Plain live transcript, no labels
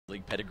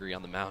league pedigree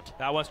on the mound.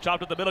 That one's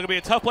chopped up the middle. Going to be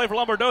a tough play for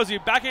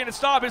Lombardozzi. Backhand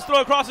stop. His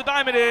throw across the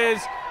diamond is,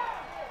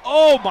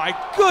 oh my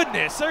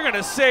goodness. They're going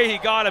to say he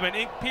got him, and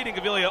Pete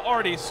Incaviglia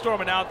already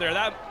storming out there.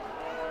 That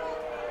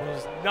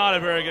was not a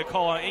very good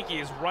call on Inky.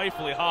 Is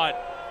rightfully hot.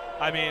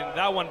 I mean,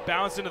 that one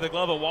bounced into the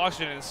glove of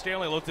Washington, and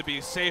Stanley looked to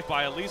be safe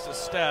by at least a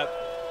step.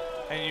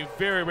 And you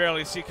very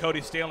rarely see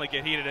Cody Stanley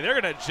get heated. And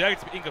they're going to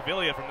eject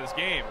Incaviglia from this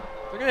game.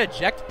 They're going to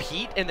eject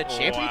Pete in the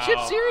championship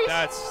series?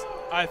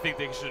 I think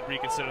they should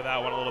reconsider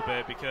that one a little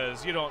bit,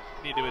 because you don't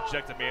need to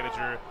eject a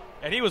manager.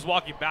 And he was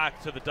walking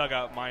back to the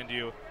dugout, mind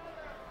you.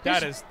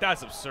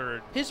 That's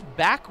absurd. His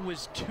back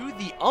was to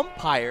the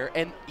umpire,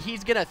 and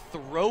he's going to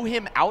throw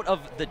him out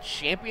of the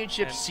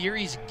championship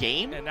series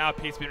game? And now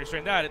Pete's being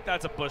restrained.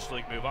 That's a Bush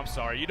League move. I'm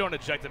sorry. You don't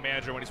eject a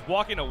manager when he's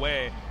walking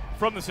away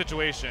from the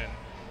situation.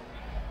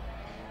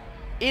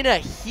 In a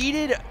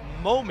heated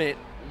moment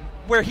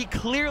where he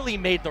clearly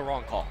made the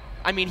wrong call.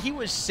 I mean, he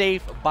was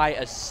safe by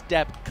a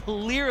step,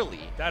 clearly.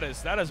 That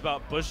is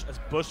about as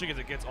Bush League as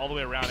it gets all the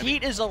way around.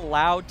 Pete is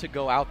allowed to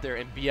go out there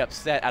and be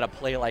upset at a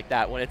play like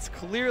that when it's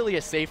clearly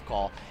a safe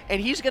call, and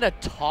he's going to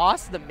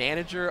toss the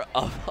manager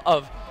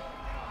of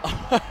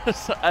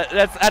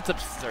that's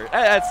absurd.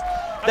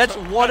 That's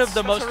one of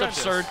the most horrendous.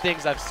 Absurd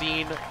things I've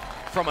seen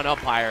from an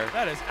umpire.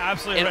 That is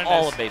absolutely in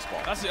horrendous. all of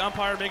baseball. That's the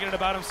umpire making it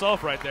about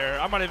himself right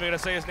there. I'm not even going to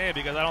say his name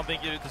because I don't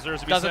think it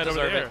deserves to be said over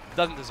the air.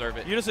 Doesn't deserve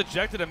it. You just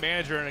ejected a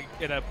manager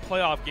in a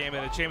playoff game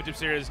in a championship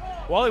series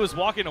while he was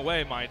walking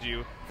away, mind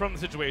you, from the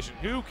situation.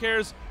 Who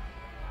cares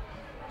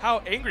how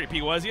angry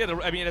Pete was? He had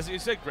I mean, as you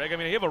said, Greg, I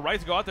mean, you have a right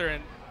to go out there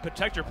and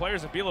protect your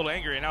players and be a little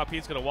angry, and now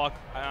Pete's going to walk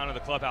out of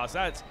the clubhouse.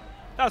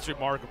 That's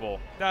remarkable.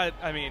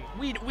 I mean,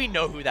 we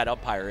know who that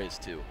umpire is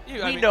too.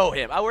 We know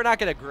him. We're not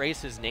going to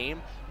grace his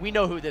name. We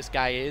know who this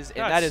guy is,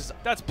 and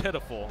that's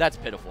pitiful. That's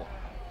pitiful.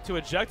 To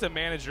eject a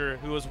manager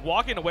who was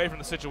walking away from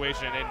the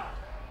situation, and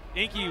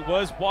Inky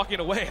was walking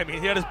away. I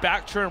mean, he had his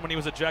back turned when he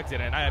was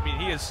ejected, and I mean,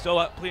 he is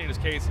still pleading his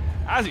case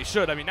as he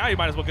should. I mean, now you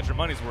might as well get your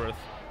money's worth.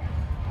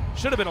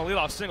 Should have been a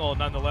leadoff single,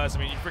 nonetheless. I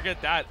mean, you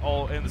forget that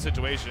all in the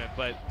situation,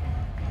 but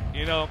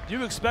you know,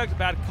 you expect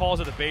bad calls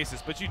at the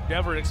bases, but you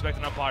never expect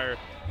an umpire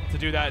to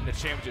do that in a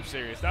championship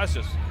series. That's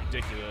just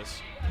ridiculous.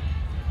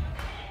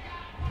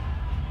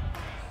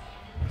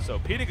 So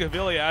Pete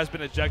Incaviglia has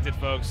been ejected,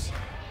 folks,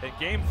 in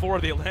Game 4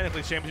 of the Atlantic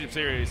League Championship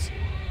Series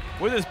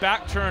with his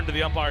back turned to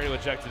the umpire who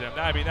ejected him.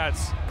 I mean,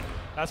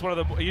 that's one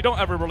of the – you don't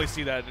ever really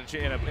see that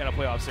in a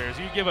playoff series.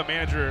 You give a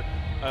manager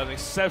an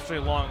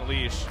exceptionally long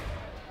leash,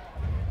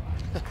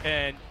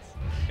 and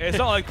it's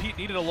not like Pete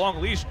needed a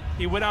long leash.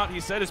 He went out,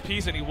 he said his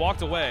piece, and he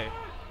walked away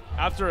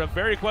after a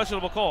very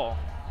questionable call.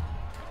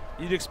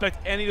 You'd expect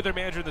any other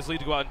manager in this league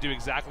to go out and do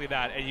exactly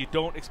that, and you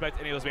don't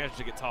expect any of those managers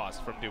to get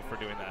tossed for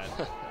doing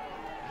that.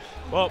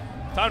 Well,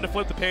 time to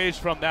flip the page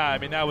from that. I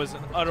mean, that was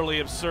an utterly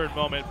absurd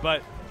moment,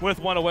 but with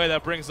one away,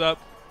 that brings up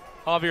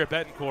Javier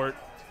Betancourt.